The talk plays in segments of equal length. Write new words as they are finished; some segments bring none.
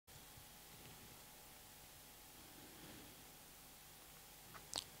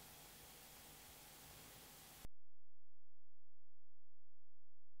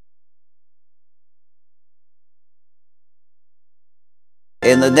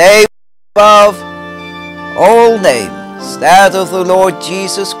in the name above all names, that of the Lord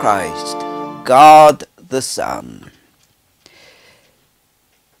Jesus Christ, God the Son.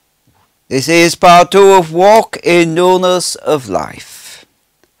 This is part 2 of Walk in Newness of Life,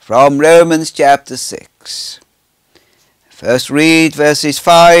 from Romans chapter 6. First read verses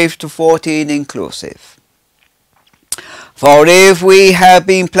 5 to 14 inclusive. For if we have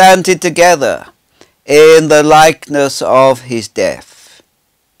been planted together in the likeness of his death,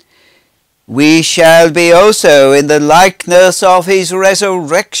 we shall be also in the likeness of his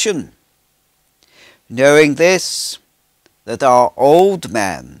resurrection, knowing this, that our old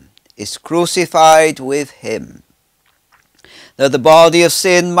man is crucified with him, that the body of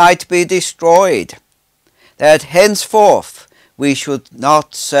sin might be destroyed, that henceforth we should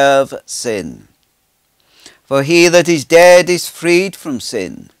not serve sin. For he that is dead is freed from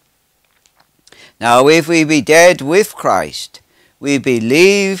sin. Now if we be dead with Christ, we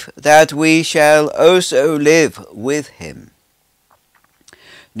believe that we shall also live with him,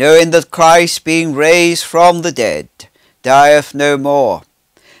 knowing that Christ, being raised from the dead, dieth no more.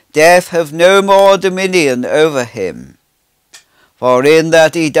 Death hath no more dominion over him. For in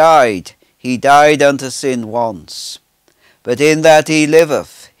that he died unto sin once, but in that he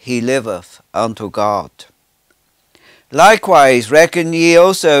liveth unto God. Likewise reckon ye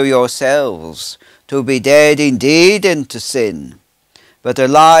also yourselves to be dead indeed unto sin, but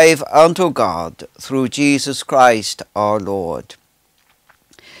alive unto God through Jesus Christ our Lord.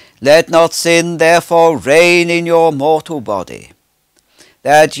 Let not sin therefore reign in your mortal body,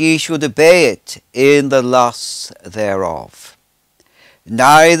 that ye should obey it in the lusts thereof.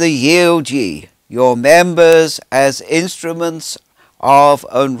 Neither yield ye your members as instruments of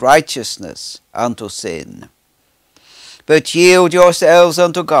unrighteousness unto sin, but yield yourselves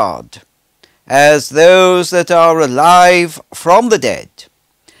unto God, as those that are alive from the dead,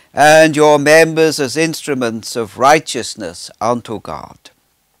 and your members as instruments of righteousness unto God.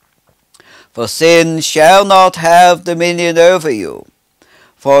 For sin shall not have dominion over you,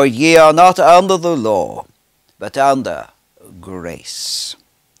 for ye are not under the law, but under grace.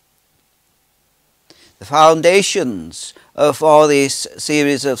 The foundations for this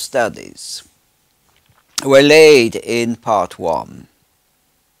series of studies were laid in part 1.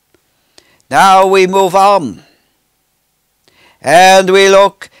 Now we move on, and we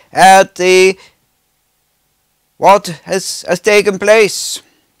look at what has taken place,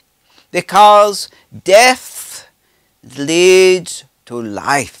 because death leads to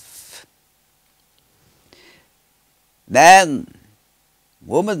life. Man,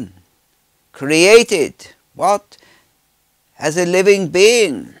 woman, created what? As a living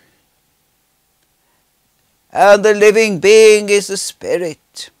being. And the living being is the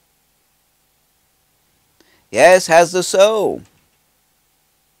spirit. Yes, has the soul.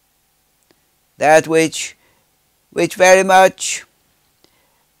 That which very much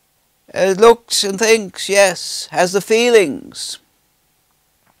looks and thinks, yes, has the feelings.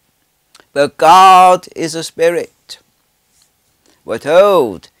 But God is a spirit. We're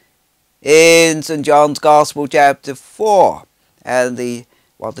told in St. John's Gospel chapter 4 and the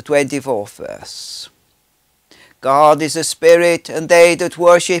 24th verse. God is a spirit, and they that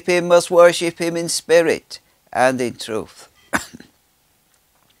worship him must worship him in spirit and in truth.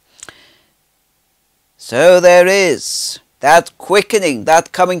 So there is that quickening,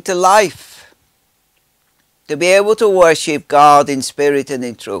 that coming to life, to be able to worship God in spirit and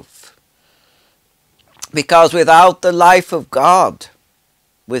in truth. Because without the life of God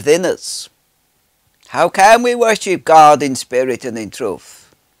within us, how can we worship God in spirit and in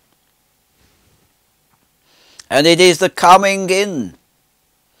truth? And it is the coming in,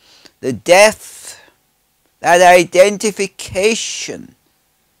 the death, that identification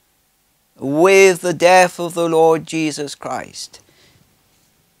with the death of the Lord Jesus Christ.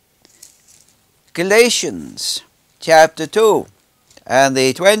 Galatians chapter 2 and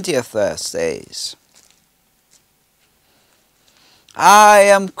the 20th verse says, I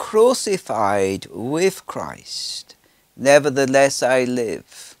am crucified with Christ, nevertheless I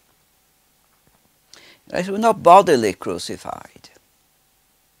live. I was not bodily crucified,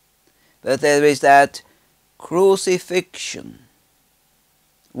 but there is that crucifixion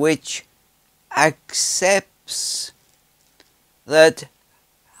which accepts that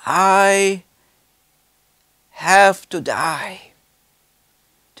I have to die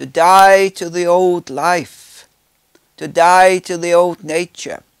to the old life, to die to the old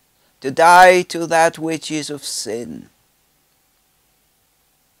nature, to die to that which is of sin.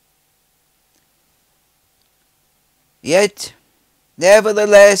 Yet,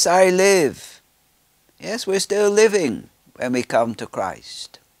 nevertheless I live. Yes, we're still living. when we come to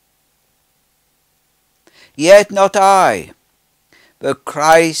Christ. Yet not I, but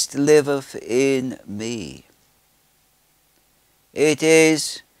Christ liveth in me. It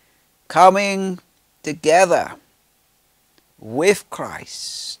is coming together with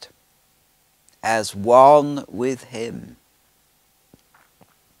Christ as one with him,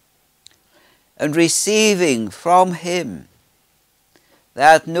 and receiving from him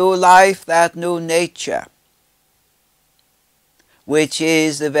that new life, that new nature, which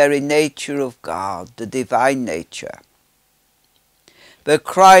is the very nature of God, the divine nature. But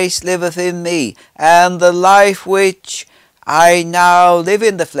Christ liveth in me, and the life which I now live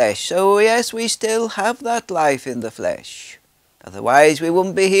in the flesh. So yes, we still have that life in the flesh. Otherwise we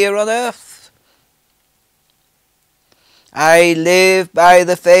wouldn't be here on earth. I live by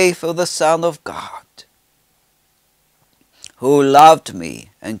the faith of the Son of God, who loved me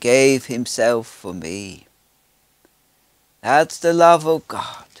and gave himself for me. That's the love of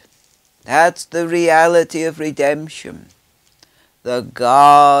God. That's the reality of redemption. The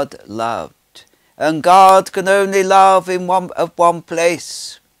God loved. And God can only love in one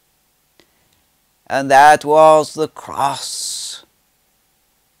place. And that was the cross.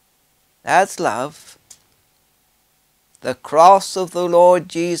 That's love. The cross of the Lord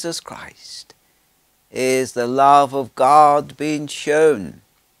Jesus Christ is the love of God being shown.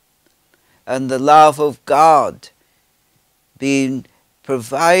 And the love of God being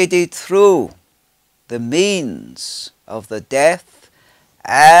provided through the means of the death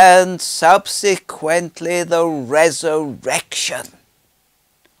and subsequently the resurrection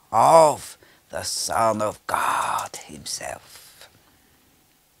of the Son of God himself.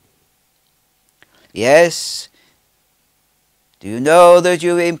 Yes, do you know that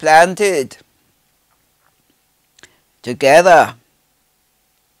you've been planted together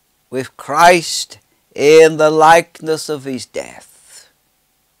with Christ in the likeness of his death?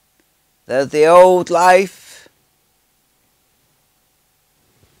 That the old life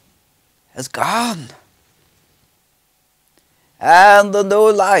has gone, and the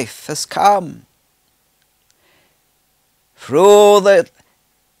new life has come through the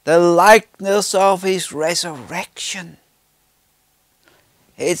likeness of his resurrection.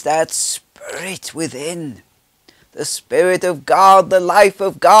 It's that Spirit within, the Spirit of God, the life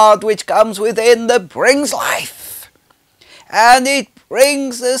of God which comes within that brings life. And it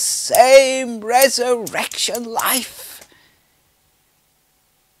brings the same resurrection life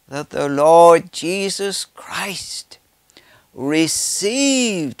that the Lord Jesus Christ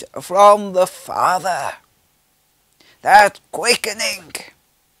received from the Father. That quickening,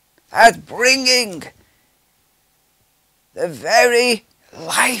 that bringing the very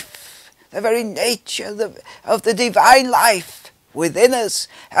life, the very nature of the divine life within us.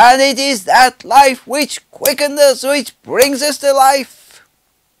 And it is that life which quickens us, which brings us to life,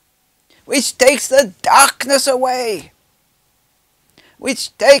 which takes the darkness away,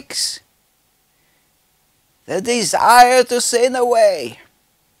 which takes the desire to sin away,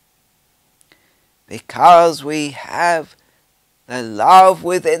 because we have the love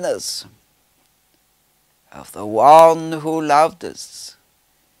within us of the one who loved us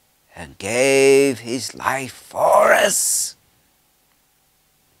and gave his life for us.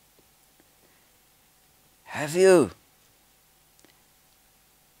 Have you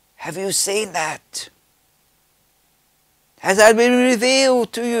seen that? Has that been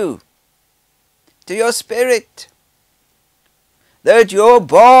revealed to you, to your spirit, that you're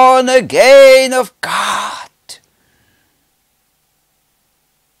born again of God?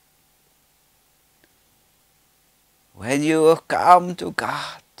 When you have come to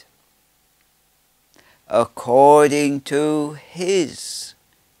God according to his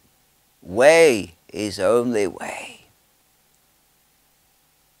way, his only way.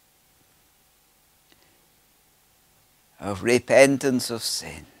 Of repentance of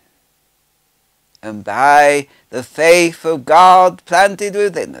sin, and by the faith of God planted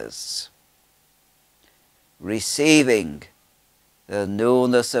within us, receiving the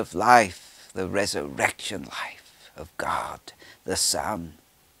newness of life, the resurrection life of God the Son.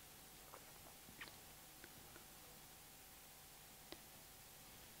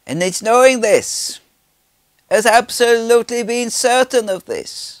 And it's knowing this, as absolutely being certain of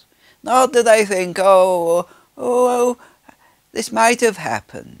this. Not that I think, oh, this might have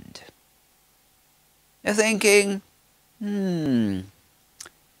happened. You're thinking,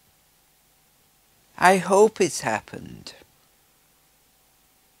 I hope it's happened.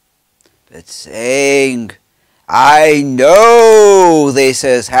 But saying, I know this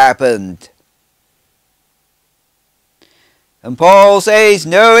has happened. And Paul says,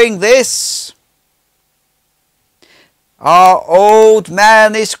 knowing this, Our old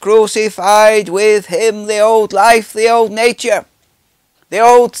man is crucified with him, the old life, the old nature, the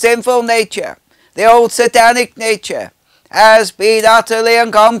old sinful nature, the old satanic nature has been utterly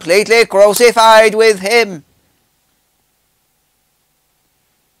and completely crucified with him.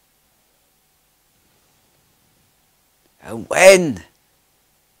 And when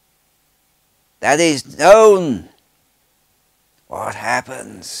that is known, what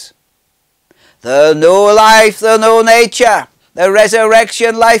happens? The new life, the new nature, the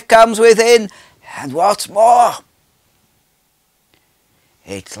resurrection life comes within. And what's more,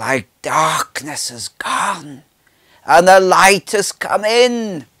 it's like darkness has gone and the light has come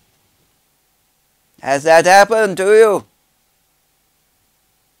in. Has that happened to you?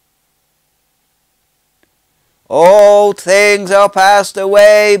 Old things are passed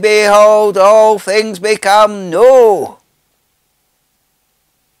away, behold, all things become new.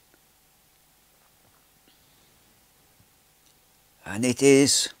 And it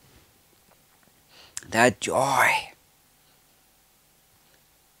is that joy,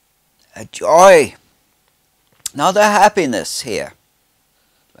 a joy, not a happiness here,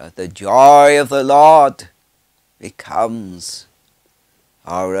 but the joy of the Lord becomes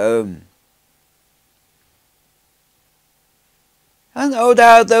our own. And no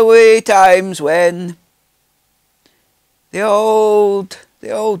doubt there will be times when the old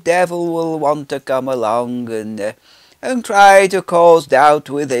devil will want to come along and try to cause doubt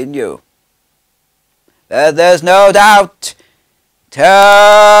within you. But there's no doubt.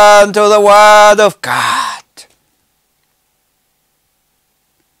 Turn to the Word of God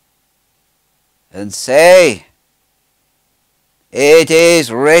and say, it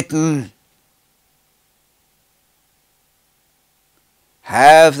is written.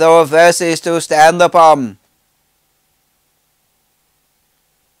 Have those verses to stand upon.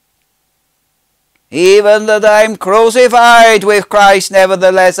 Even that I am crucified with Christ,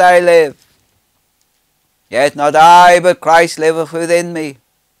 nevertheless I live. Yet not I, but Christ liveth within me.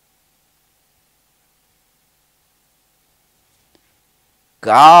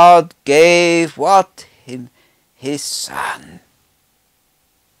 God gave what? His Son.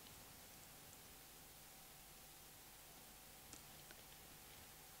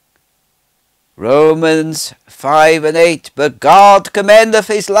 Romans 5 and 8. But God commendeth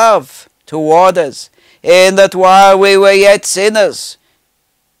his love toward us, in that while we were yet sinners,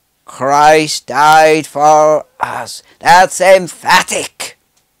 Christ died for us. That's emphatic.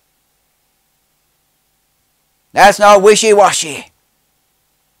 That's not wishy-washy.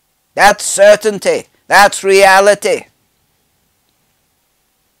 That's certainty. That's reality.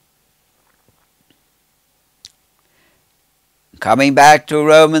 Coming back to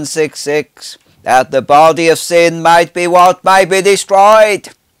Romans 6:6, that the body of sin might be what? Might be destroyed.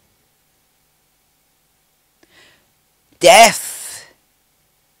 Death,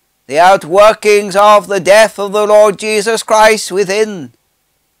 the outworkings of the death of the Lord Jesus Christ within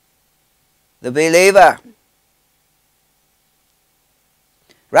the believer.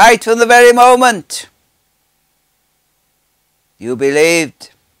 Right from the very moment you believed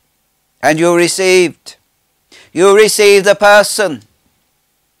and you received. You received a person.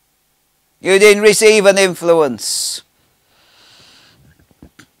 You didn't receive an influence.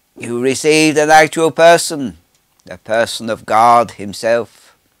 You received an actual person. The person of God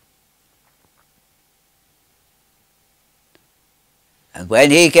himself. And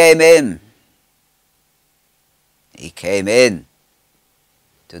when he came in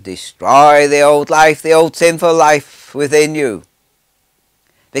to destroy the old life, the old sinful life within you.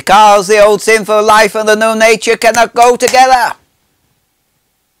 Because the old sinful life and the new nature cannot go together.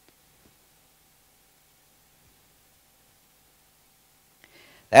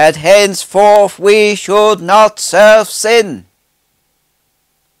 That henceforth we should not serve sin.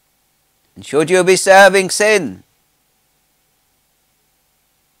 And should you be serving sin,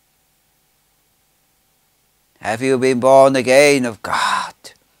 have you been born again of God?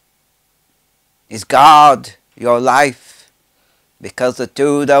 Is God your life? Because the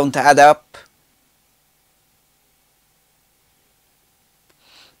two don't add up.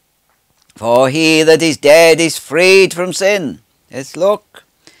 For he that is dead is freed from sin. Let's look.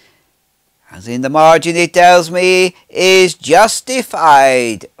 As in the margin it tells me, is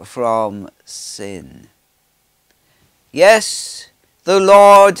justified from sin. Yes, the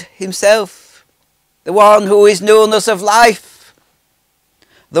Lord himself, the one who is newness of life,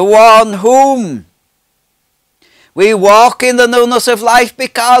 the one whom we walk in the newness of life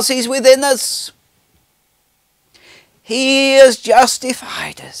because he's within us. He has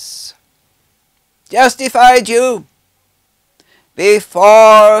justified us, justified you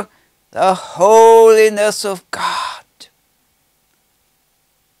before the holiness of God.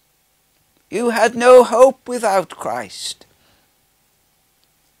 You had no hope without Christ.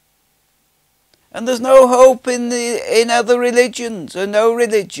 And there's no hope in other religions, or no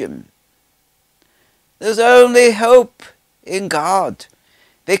religion. There's only hope in God,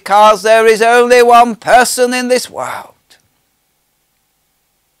 because there is only one person in this world.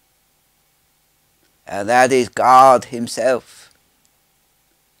 And that is God himself.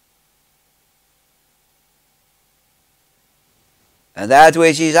 And that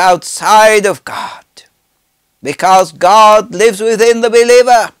which is outside of God, because God lives within the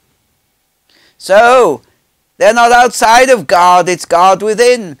believer. So, they're not outside of God, it's God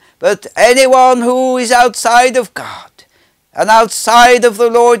within. But anyone who is outside of God, and outside of the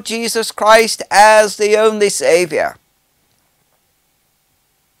Lord Jesus Christ as the only Saviour,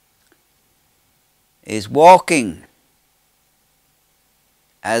 is walking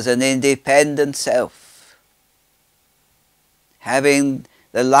as an independent self, having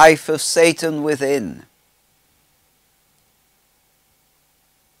the life of Satan within.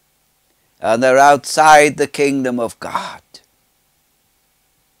 And they're outside the kingdom of God.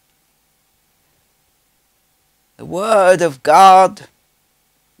 The Word of God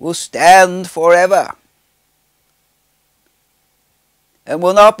will stand forever and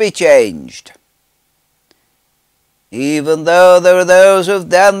will not be changed, even though there are those who have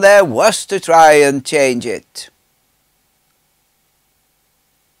done their worst to try and change it.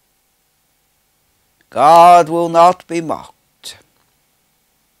 God will not be mocked.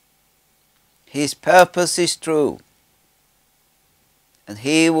 His purpose is true, and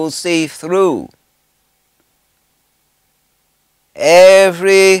he will see through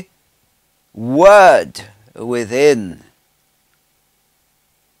every word within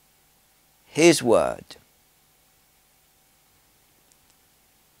his word.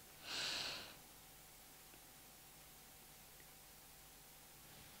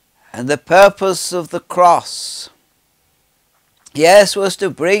 And the purpose of the cross, yes, was to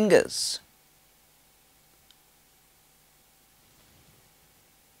bring us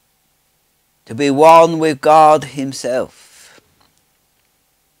to be one with God himself,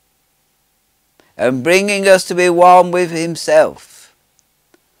 and bringing us to be one with himself,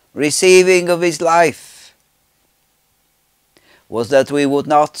 receiving of his life, was that we would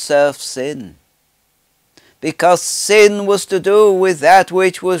not serve sin, because sin was to do with that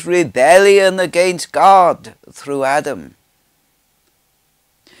which was rebellion against God through Adam.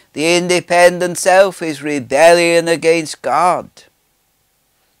 The independent self is rebellion against God,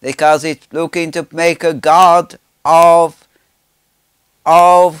 because it's looking to make a God of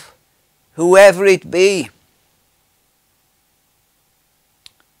whoever it be.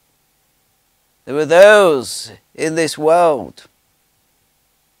 There are those in this world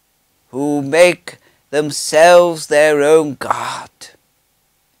who make themselves their own God,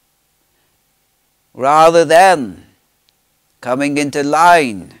 rather than coming into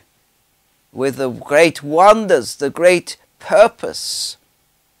line with the great wonders, the great purpose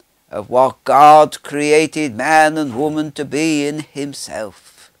of what God created man and woman to be in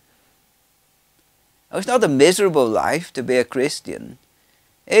himself. Oh, it's not a miserable life to be a Christian.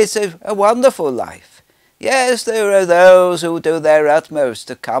 It's a wonderful life. Yes, there are those who do their utmost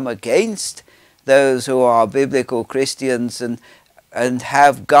to come against those who are biblical Christians and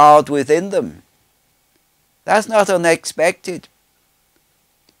have God within them. That's not unexpected,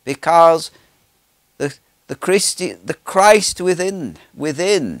 because the Christ within,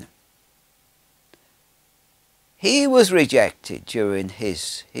 he was rejected during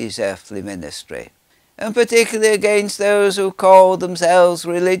his earthly ministry, and particularly against those who call themselves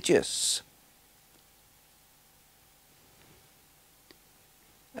religious.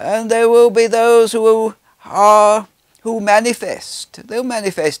 And there will be those who manifest. They'll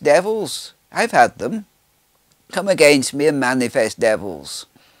manifest devils. I've had them come against me and manifest devils,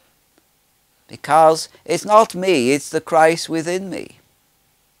 because it's not me, it's the Christ within me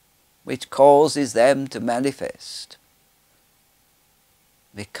which causes them to manifest,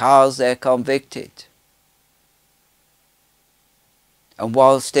 because they're convicted and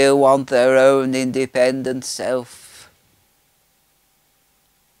still want their own independent self.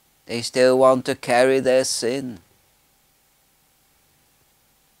 They still want to carry their sin.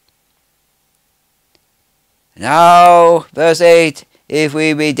 Now, verse 8, if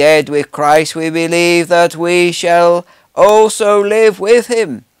we be dead with Christ, we believe that we shall also live with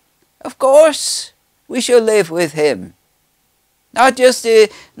him. Of course, we shall live with him. Not just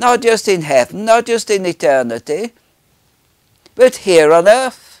in heaven, not just in eternity, but here on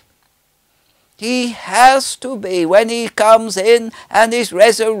earth. He has to be. When he comes in and his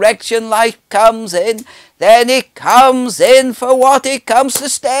resurrection life comes in, then it comes in for what it comes to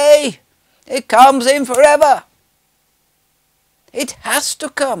stay. It comes in forever. It has to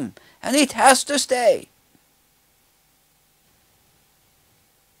come, and it has to stay.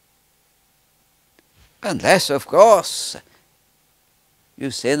 Unless, of course, you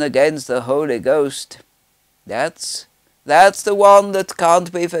sin against the Holy Ghost. That's the one that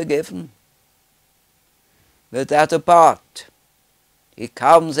can't be forgiven. But that apart, he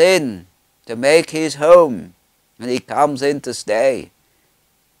comes in to make his home, and he comes in to stay.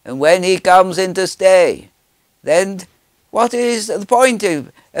 And when he comes in to stay, then what is the point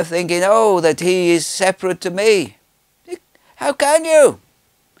of thinking, oh, that he is separate to me? How can you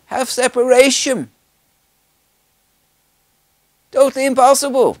have separation? Totally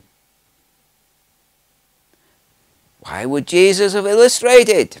impossible. Why would Jesus have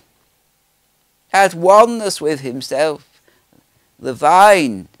illustrated at oneness with himself? The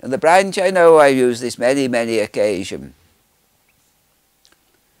vine and the branch, I know I use this many, many occasions.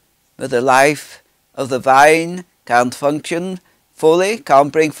 But the life of the vine can't function fully,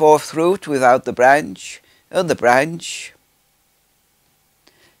 can't bring forth fruit without the branch, and the branch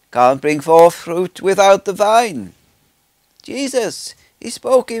can't bring forth fruit without the vine. Jesus, he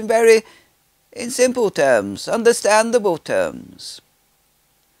spoke in simple terms, understandable terms.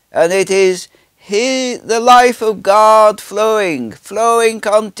 And it is the life of God flowing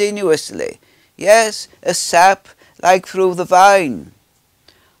continuously. Yes, a sap like through the vine.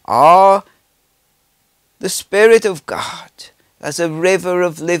 Or the Spirit of God as a river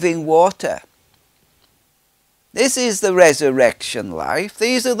of living water. This is the resurrection life.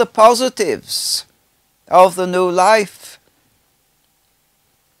 These are the positives of the new life.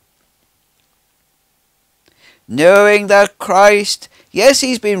 Knowing that Christ, yes,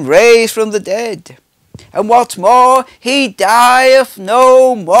 he's been raised from the dead. And what's more, he dieth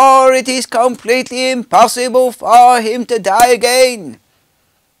no more. It is completely impossible for him to die again.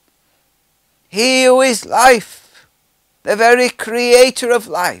 He who is life, the very creator of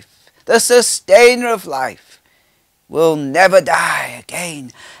life, the sustainer of life, will never die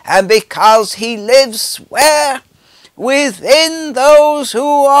again. And because he lives where? Within those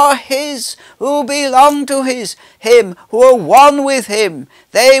who are his, who belong to him, who are one with him.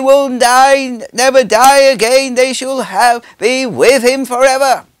 They will never die again. They shall be with him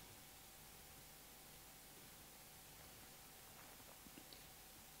forever.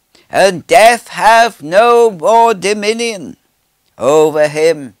 And death have no more dominion over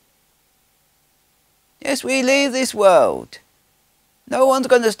him. Yes, we leave this world. No one's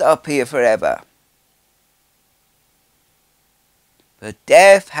going to stop here forever. But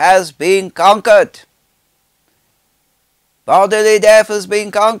death has been conquered. Bodily death has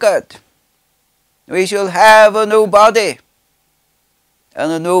been conquered. We shall have a new body.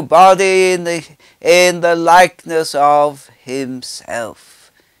 And a new body in the likeness of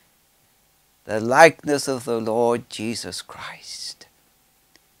himself. The likeness of the Lord Jesus Christ.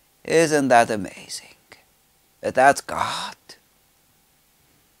 Isn't that amazing? That's God.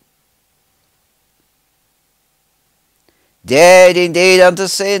 Dead indeed unto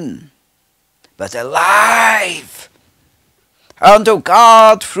sin, but alive unto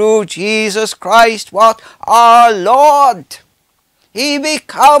God through Jesus Christ, what? Our Lord. He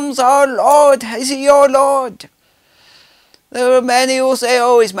becomes our Lord. Is he your Lord? There are many who say,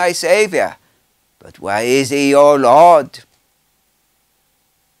 oh, he's my Saviour. But why is he your Lord?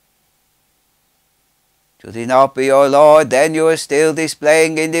 Should he not be your Lord, then you are still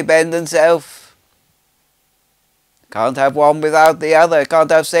displaying independent self. Can't have one without the other. Can't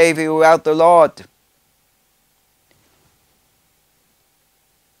have Saviour without the Lord.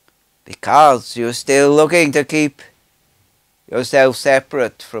 Because you're still looking to keep yourself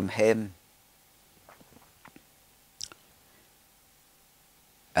separate from him.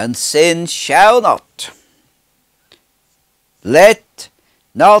 And sin shall not. Let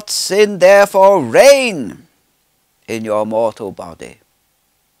not sin therefore reign in your mortal body.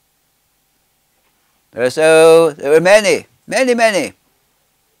 There are many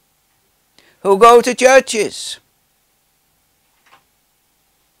who go to churches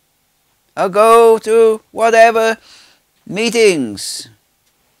or go to whatever meetings,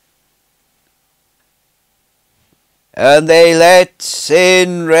 and they let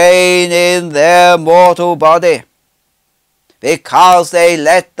sin reign in their mortal body because they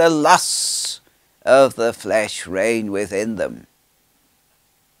let the lusts of the flesh reign within them.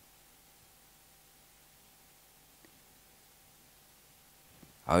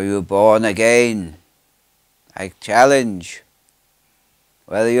 Are you born again? I challenge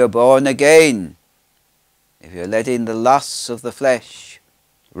whether you're born again if you're letting the lusts of the flesh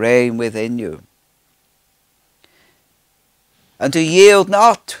reign within you. And to yield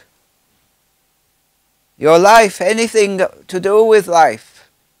not your life, anything to do with life,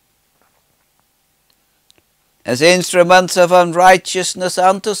 as instruments of unrighteousness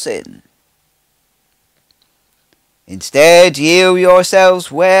unto sin. Instead, yield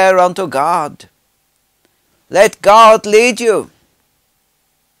yourselves where unto God. Let God lead you.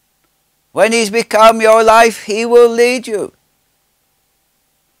 When He's become your life, He will lead you.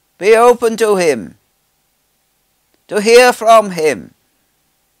 Be open to Him, to hear from Him.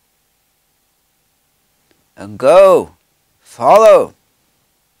 And go, follow,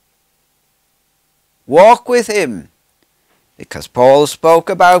 walk with Him, because Paul spoke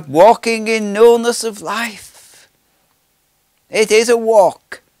about walking in newness of life. It is a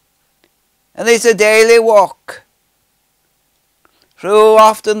walk, and it's a daily walk, through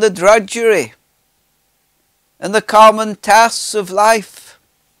often the drudgery and the common tasks of life.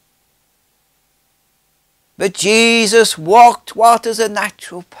 But Jesus walked what as a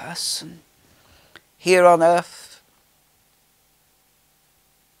natural person here on earth.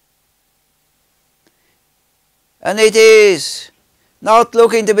 And it is not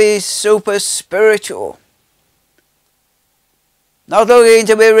looking to be super spiritual, not looking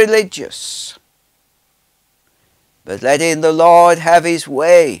to be religious, but letting the Lord have His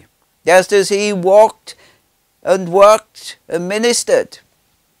way, just as He walked and worked and ministered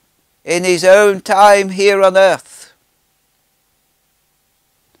in His own time here on earth.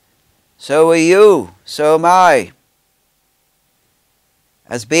 So are you, so am I,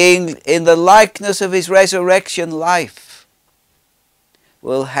 as being in the likeness of His resurrection life,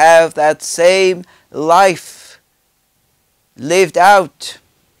 will have that same life lived out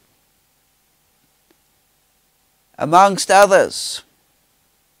amongst others,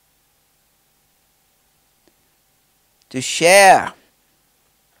 to share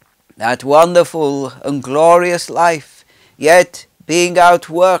that wonderful and glorious life, yet being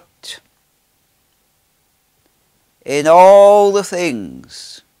outworked in all the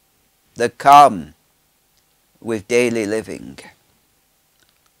things that come with daily living.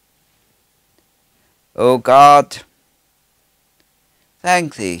 O God,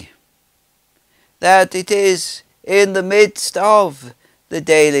 thank Thee that it is in the midst of the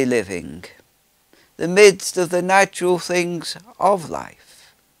daily living, the midst of the natural things of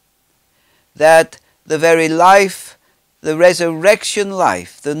life, that the very life, the resurrection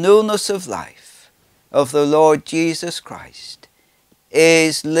life, the newness of life of the Lord Jesus Christ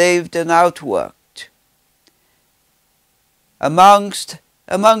is lived and outworked amongst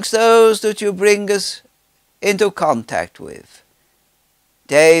those that You bring us into contact with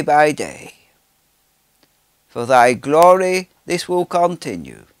day by day. For Thy glory this will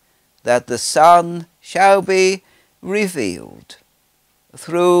continue, that the Son shall be revealed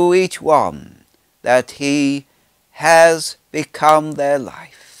through each one, that He has become their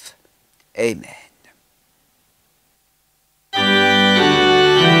life. Amen.